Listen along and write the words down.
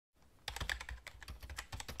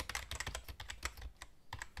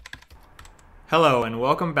Hello and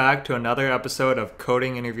welcome back to another episode of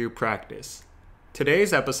Coding Interview Practice.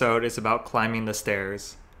 Today's episode is about climbing the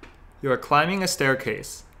stairs. You are climbing a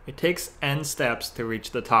staircase. It takes n steps to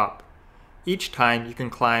reach the top. Each time you can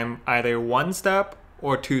climb either one step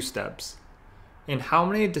or two steps. In how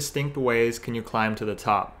many distinct ways can you climb to the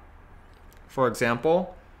top? For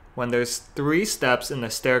example, when there's 3 steps in the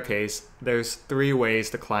staircase, there's 3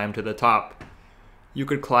 ways to climb to the top. You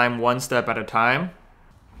could climb one step at a time.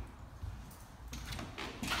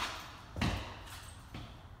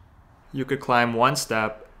 You could climb one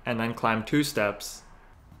step and then climb 2 steps.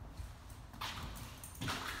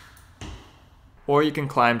 Or you can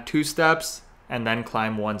climb 2 steps and then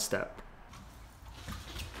climb 1 step.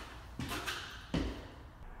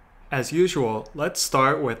 As usual, let's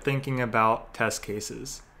start with thinking about test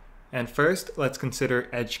cases. And first, let's consider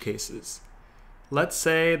edge cases. Let's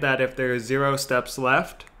say that if there are 0 steps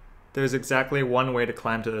left, there's exactly one way to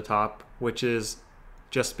climb to the top, which is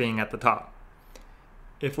just being at the top.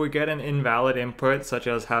 If we get an invalid input, such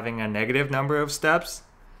as having a negative number of steps,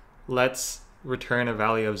 let's return a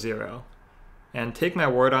value of 0. And take my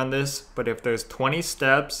word on this, but if there's 20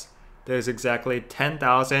 steps, there's exactly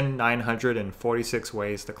 10,946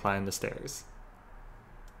 ways to climb the stairs.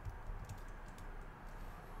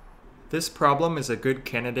 This problem is a good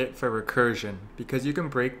candidate for recursion because you can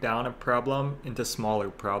break down a problem into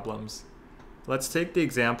smaller problems. Let's take the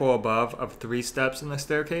example above of 3 steps in the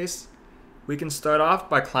staircase. We can start off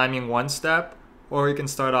by climbing 1 step, or we can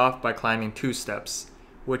start off by climbing 2 steps,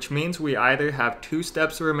 which means we either have 2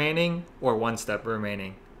 steps remaining or 1 step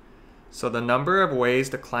remaining. So the number of ways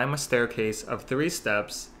to climb a staircase of 3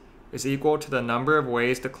 steps is equal to the number of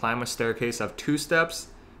ways to climb a staircase of 2 steps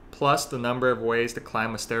plus the number of ways to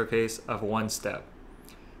climb a staircase of 1 step.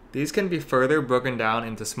 These can be further broken down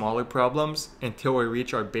into smaller problems until we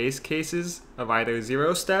reach our base cases of either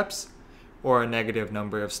 0 steps or a negative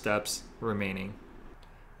number of steps remaining.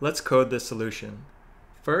 Let's code this solution.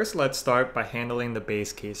 First, let's start by handling the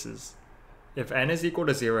base cases. If n is equal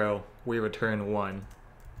to 0, we return 1.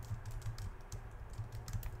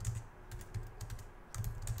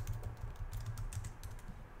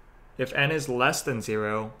 If n is less than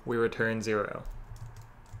 0, we return 0.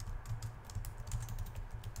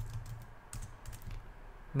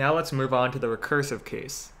 Now let's move on to the recursive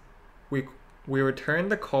case. We return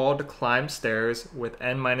the call to climb stairs with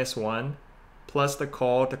n-1 plus the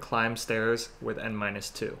call to climb stairs with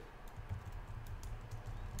n-2.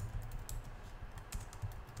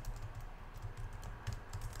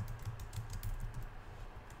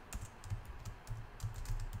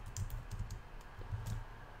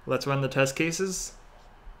 Let's run the test cases.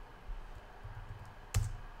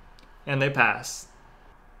 And they pass.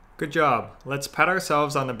 Good job. Let's pat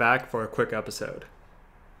ourselves on the back for a quick episode.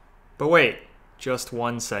 But wait, just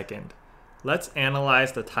 1 second. Let's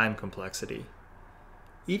analyze the time complexity.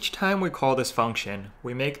 Each time we call this function,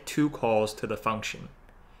 we make 2 calls to the function.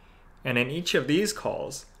 And in each of these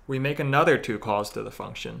calls, we make another 2 calls to the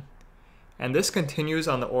function. And this continues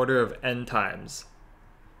on the order of n times.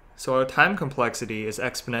 So our time complexity is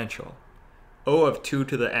exponential. O of 2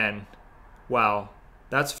 to the n. Wow,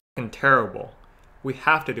 that's fucking terrible. We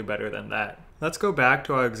have to do better than that. Let's go back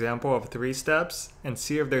to our example of 3 steps and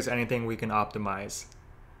see if there's anything we can optimize.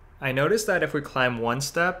 I noticed that if we climb 1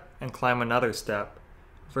 step and climb another step,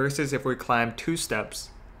 versus if we climb 2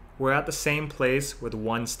 steps, we're at the same place with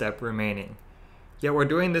 1 step remaining. Yet we're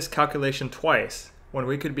doing this calculation twice, when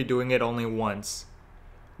we could be doing it only once.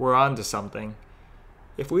 We're on to something.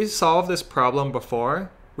 If we solved this problem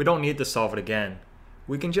before, we don't need to solve it again.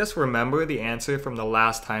 We can just remember the answer from the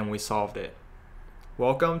last time we solved it.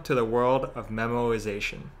 Welcome to the world of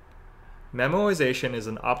memoization. Memoization is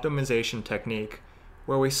an optimization technique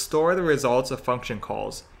where we store the results of function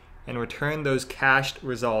calls and return those cached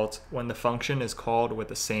results when the function is called with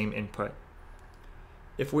the same input.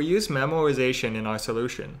 If we use memoization in our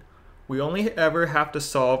solution, we only ever have to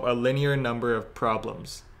solve a linear number of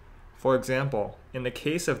problems. For example, in the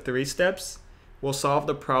case of 3 steps, we'll solve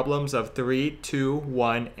the problems of 3, 2,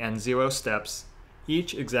 1, and 0 steps,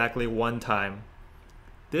 each exactly 1 time.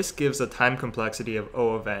 This gives a time complexity of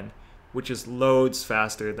O of n, which is loads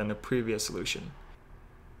faster than the previous solution.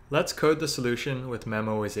 Let's code the solution with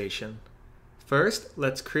memoization. First,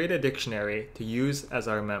 let's create a dictionary to use as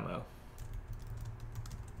our memo.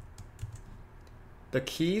 The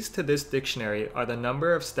keys to this dictionary are the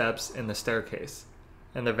number of steps in the staircase,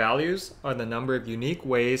 and the values are the number of unique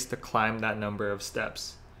ways to climb that number of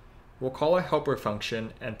steps. We'll call a helper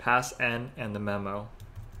function and pass n and the memo.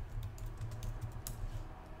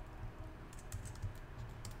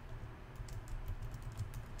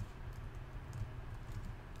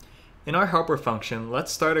 In our helper function,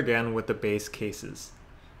 let's start again with the base cases.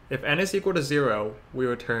 If n is equal to 0, we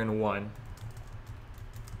return 1.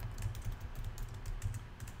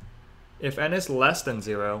 If n is less than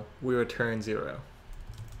 0, we return 0.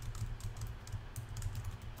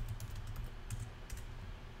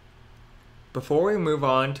 Before we move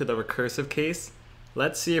on to the recursive case,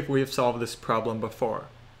 let's see if we've solved this problem before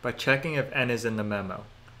by checking if n is in the memo.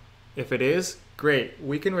 If it is, great,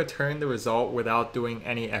 we can return the result without doing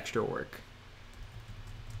any extra work.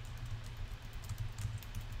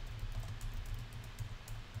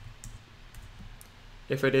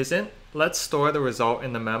 If it isn't, let's store the result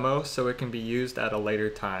in the memo so it can be used at a later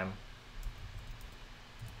time.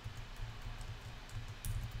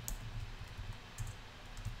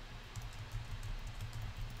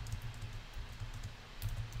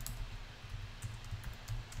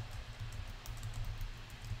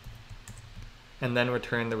 And then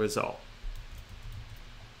return the result.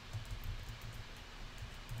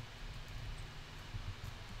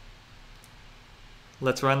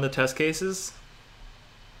 Let's run the test cases.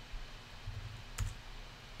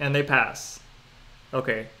 And they pass.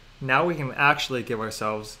 Okay, now we can actually give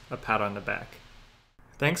ourselves a pat on the back.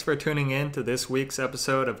 Thanks for tuning in to this week's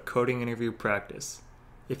episode of Coding Interview Practice.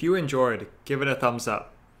 If you enjoyed, give it a thumbs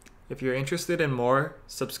up. If you're interested in more,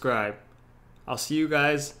 subscribe. I'll see you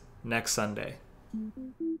guys next Sunday.